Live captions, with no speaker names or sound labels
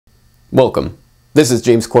Welcome. This is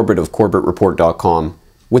James Corbett of CorbettReport.com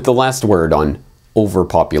with the last word on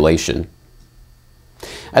overpopulation.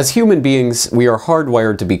 As human beings, we are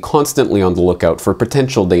hardwired to be constantly on the lookout for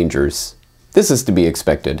potential dangers. This is to be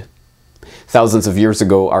expected. Thousands of years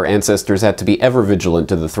ago, our ancestors had to be ever vigilant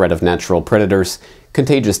to the threat of natural predators,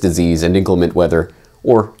 contagious disease, and inclement weather,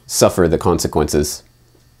 or suffer the consequences.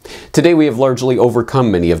 Today we have largely overcome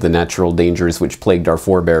many of the natural dangers which plagued our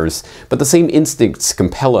forebears, but the same instincts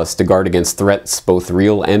compel us to guard against threats, both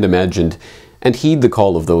real and imagined, and heed the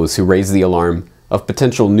call of those who raise the alarm of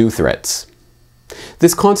potential new threats.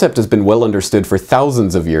 This concept has been well understood for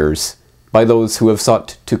thousands of years by those who have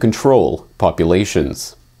sought to control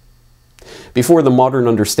populations. Before the modern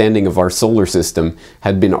understanding of our solar system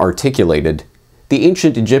had been articulated, the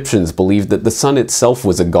ancient Egyptians believed that the sun itself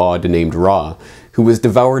was a god named Ra, who was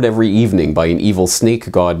devoured every evening by an evil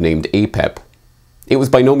snake god named Apep. It was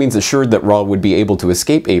by no means assured that Ra would be able to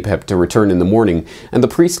escape Apep to return in the morning, and the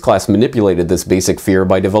priest class manipulated this basic fear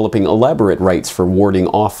by developing elaborate rites for warding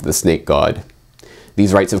off the snake god.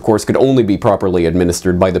 These rites, of course, could only be properly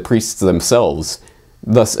administered by the priests themselves,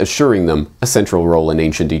 thus assuring them a central role in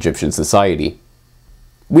ancient Egyptian society.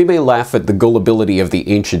 We may laugh at the gullibility of the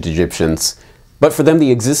ancient Egyptians, but for them the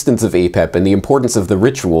existence of Apep and the importance of the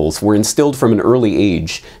rituals were instilled from an early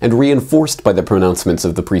age and reinforced by the pronouncements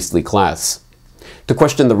of the priestly class. To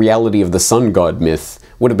question the reality of the sun god myth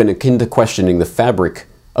would have been akin to questioning the fabric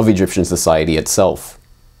of Egyptian society itself.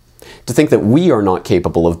 To think that we are not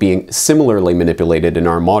capable of being similarly manipulated in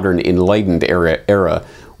our modern enlightened era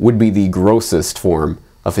would be the grossest form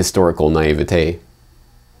of historical naivete.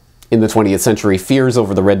 In the 20th century, fears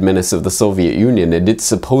over the Red Menace of the Soviet Union and its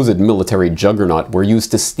supposed military juggernaut were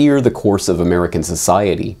used to steer the course of American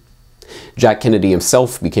society. Jack Kennedy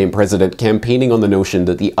himself became president campaigning on the notion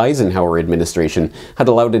that the Eisenhower administration had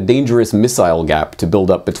allowed a dangerous missile gap to build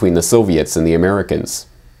up between the Soviets and the Americans.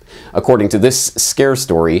 According to this scare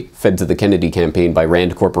story, fed to the Kennedy campaign by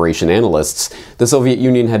Rand Corporation analysts, the Soviet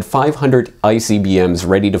Union had 500 ICBMs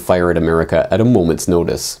ready to fire at America at a moment's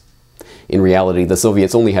notice. In reality, the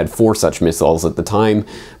Soviets only had 4 such missiles at the time,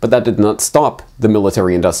 but that did not stop the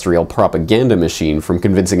military-industrial propaganda machine from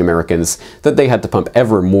convincing Americans that they had to pump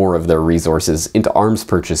ever more of their resources into arms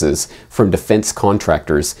purchases from defense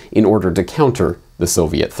contractors in order to counter the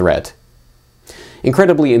Soviet threat.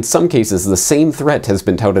 Incredibly, in some cases, the same threat has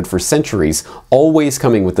been touted for centuries, always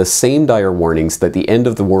coming with the same dire warnings that the end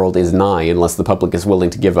of the world is nigh unless the public is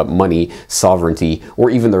willing to give up money, sovereignty, or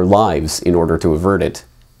even their lives in order to avert it.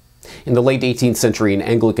 In the late 18th century, an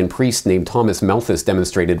Anglican priest named Thomas Malthus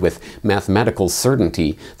demonstrated with mathematical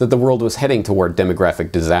certainty that the world was heading toward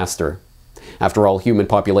demographic disaster. After all, human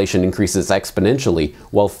population increases exponentially,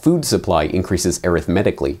 while food supply increases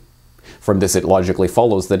arithmetically. From this, it logically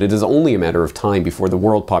follows that it is only a matter of time before the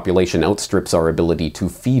world population outstrips our ability to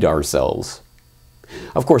feed ourselves.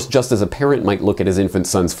 Of course, just as a parent might look at his infant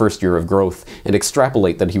son's first year of growth and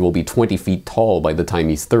extrapolate that he will be 20 feet tall by the time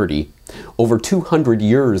he's 30, over 200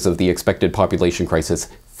 years of the expected population crisis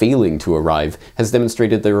failing to arrive has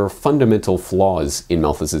demonstrated there are fundamental flaws in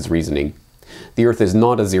Malthus's reasoning. The Earth is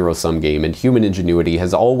not a zero-sum game, and human ingenuity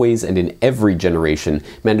has always and in every generation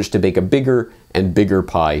managed to bake a bigger and bigger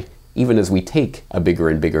pie, even as we take a bigger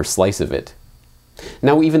and bigger slice of it.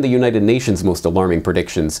 Now, even the United Nations' most alarming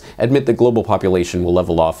predictions admit that global population will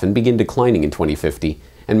level off and begin declining in 2050,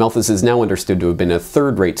 and Malthus is now understood to have been a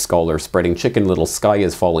third-rate scholar spreading Chicken Little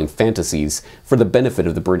sky-is-falling fantasies for the benefit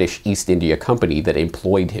of the British East India Company that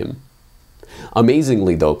employed him.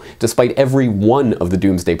 Amazingly, though, despite every one of the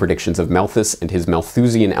doomsday predictions of Malthus and his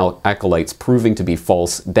Malthusian acolytes proving to be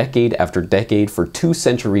false decade after decade for 2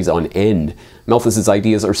 centuries on end, Malthus's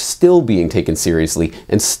ideas are still being taken seriously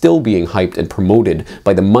and still being hyped and promoted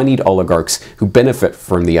by the moneyed oligarchs who benefit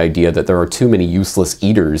from the idea that there are too many useless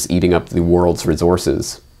eaters eating up the world's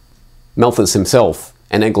resources. Malthus himself,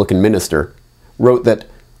 an Anglican minister, wrote that,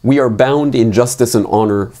 "We are bound in justice and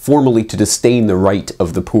honor formally to disdain the right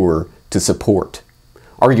of the poor to support,"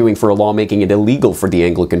 arguing for a law making it illegal for the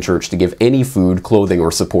Anglican Church to give any food, clothing,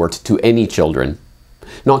 or support to any children.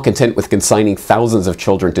 Not content with consigning thousands of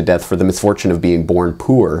children to death for the misfortune of being born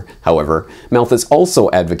poor, however, Malthus also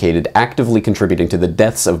advocated actively contributing to the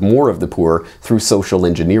deaths of more of the poor through social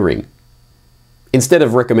engineering. Instead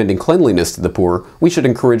of recommending cleanliness to the poor, we should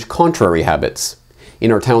encourage contrary habits.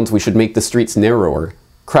 In our towns, we should make the streets narrower,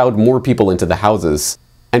 crowd more people into the houses,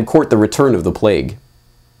 and court the return of the plague.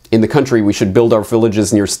 In the country, we should build our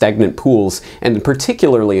villages near stagnant pools, and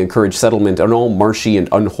particularly encourage settlement in all marshy and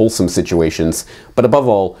unwholesome situations, but above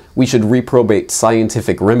all, we should reprobate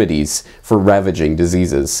scientific remedies for ravaging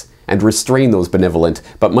diseases, and restrain those benevolent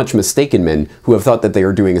but much mistaken men who have thought that they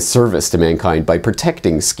are doing a service to mankind by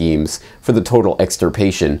protecting schemes for the total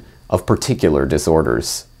extirpation of particular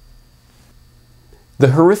disorders.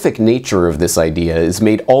 The horrific nature of this idea is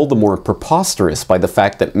made all the more preposterous by the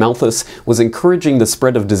fact that Malthus was encouraging the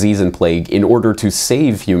spread of disease and plague in order to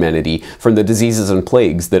save humanity from the diseases and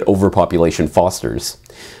plagues that overpopulation fosters.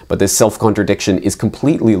 But this self-contradiction is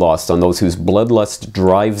completely lost on those whose bloodlust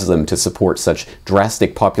drives them to support such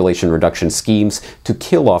drastic population reduction schemes to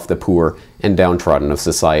kill off the poor and downtrodden of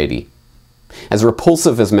society. As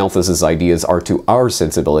repulsive as Malthus's ideas are to our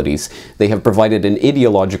sensibilities, they have provided an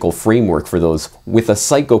ideological framework for those with a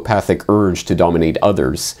psychopathic urge to dominate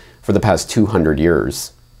others for the past 200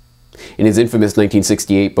 years. In his infamous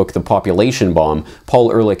 1968 book, The Population Bomb,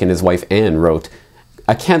 Paul Ehrlich and his wife Anne wrote,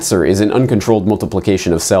 "A cancer is an uncontrolled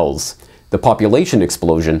multiplication of cells. The population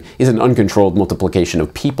explosion is an uncontrolled multiplication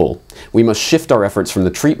of people. We must shift our efforts from the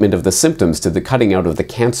treatment of the symptoms to the cutting out of the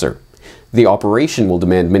cancer. The operation will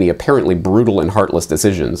demand many apparently brutal and heartless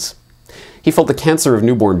decisions." He felt the cancer of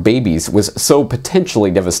newborn babies was so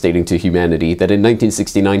potentially devastating to humanity that in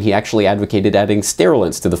 1969 he actually advocated adding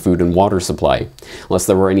sterilants to the food and water supply. Lest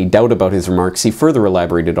there were any doubt about his remarks, he further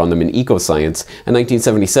elaborated on them in Ecoscience, a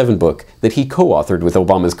 1977 book that he co-authored with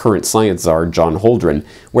Obama's current science czar, John Holdren,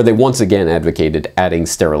 where they once again advocated adding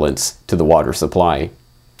sterilants to the water supply.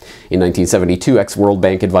 In 1972, ex-World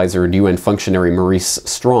Bank advisor and UN functionary Maurice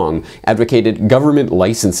Strong advocated government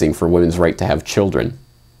licensing for women's right to have children.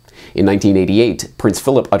 In 1988, Prince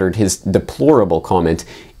Philip uttered his deplorable comment,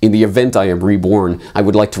 "In the event I am reborn, I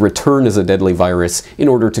would like to return as a deadly virus in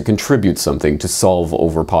order to contribute something to solve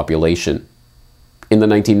overpopulation." In the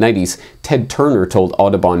 1990s, Ted Turner told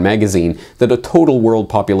Audubon magazine that a total world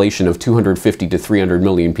population of 250 to 300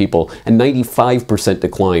 million people and 95%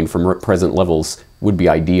 decline from present levels would be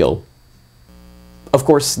ideal. Of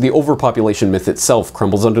course, the overpopulation myth itself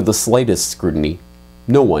crumbles under the slightest scrutiny.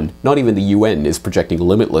 No one, not even the UN, is projecting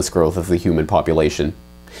limitless growth of the human population.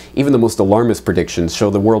 Even the most alarmist predictions show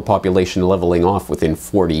the world population leveling off within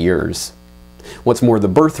 40 years. What's more, the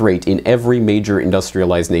birth rate in every major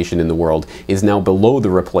industrialized nation in the world is now below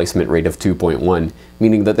the replacement rate of 2.1,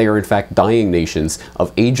 meaning that they are in fact dying nations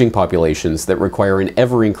of aging populations that require an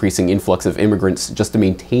ever-increasing influx of immigrants just to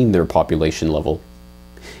maintain their population level.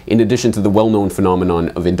 In addition to the well-known phenomenon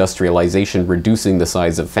of industrialization reducing the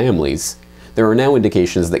size of families, there are now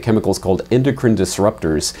indications that chemicals called endocrine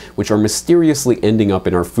disruptors, which are mysteriously ending up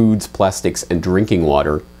in our foods, plastics, and drinking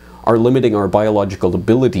water, are limiting our biological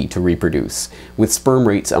ability to reproduce, with sperm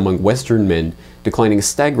rates among Western men declining a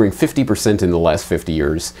staggering 50% in the last 50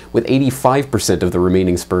 years, with 85% of the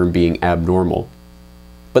remaining sperm being abnormal.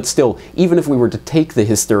 But still, even if we were to take the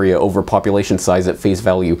hysteria over population size at face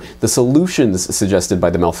value, the solutions suggested by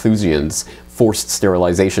the Malthusians, forced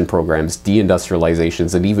sterilization programs,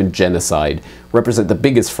 deindustrializations, and even genocide, represent the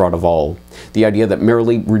biggest fraud of all. The idea that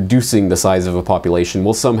merely reducing the size of a population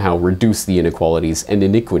will somehow reduce the inequalities and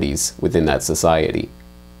iniquities within that society.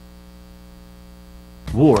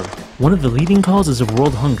 War, one of the leading causes of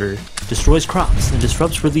world hunger, destroys crops and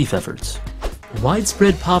disrupts relief efforts.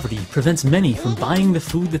 Widespread poverty prevents many from buying the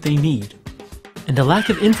food that they need. And a lack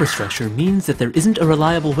of infrastructure means that there isn't a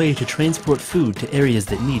reliable way to transport food to areas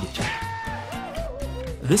that need it.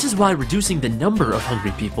 This is why reducing the number of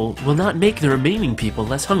hungry people will not make the remaining people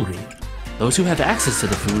less hungry. Those who have access to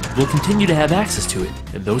the food will continue to have access to it,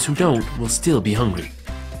 and those who don't will still be hungry.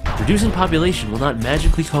 Reducing population will not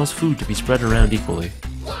magically cause food to be spread around equally.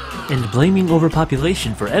 And blaming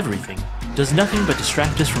overpopulation for everything does nothing but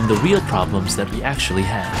distract us from the real problems that we actually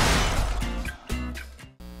have.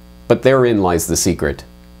 But therein lies the secret.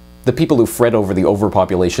 The people who fret over the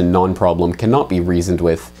overpopulation non-problem cannot be reasoned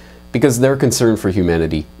with, because their concern for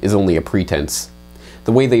humanity is only a pretense.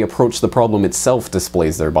 The way they approach the problem itself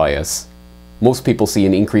displays their bias. Most people see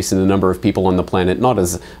an increase in the number of people on the planet not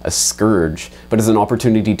as a scourge, but as an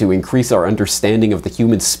opportunity to increase our understanding of the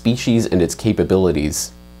human species and its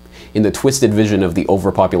capabilities. In the twisted vision of the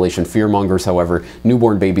overpopulation fearmongers, however,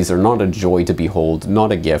 newborn babies are not a joy to behold,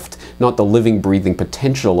 not a gift, not the living, breathing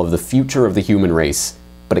potential of the future of the human race,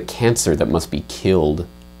 but a cancer that must be killed.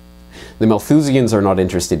 The Malthusians are not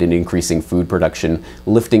interested in increasing food production,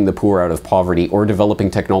 lifting the poor out of poverty, or developing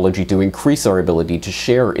technology to increase our ability to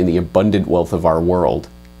share in the abundant wealth of our world.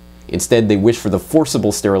 Instead, they wish for the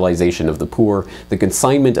forcible sterilization of the poor, the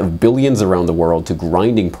consignment of billions around the world to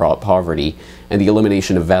grinding poverty, and the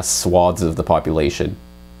elimination of vast swaths of the population.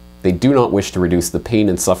 They do not wish to reduce the pain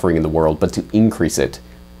and suffering in the world, but to increase it.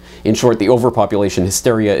 In short, the overpopulation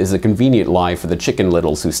hysteria is a convenient lie for the chicken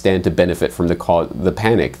littles who stand to benefit from the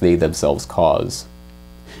panic they themselves cause.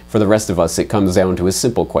 For the rest of us, it comes down to a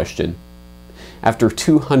simple question. After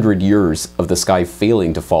 200 years of the sky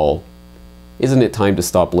failing to fall, isn't it time to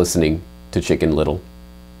stop listening to Chicken Little?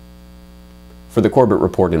 For the Corbett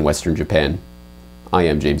Report in Western Japan, I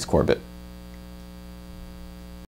am James Corbett.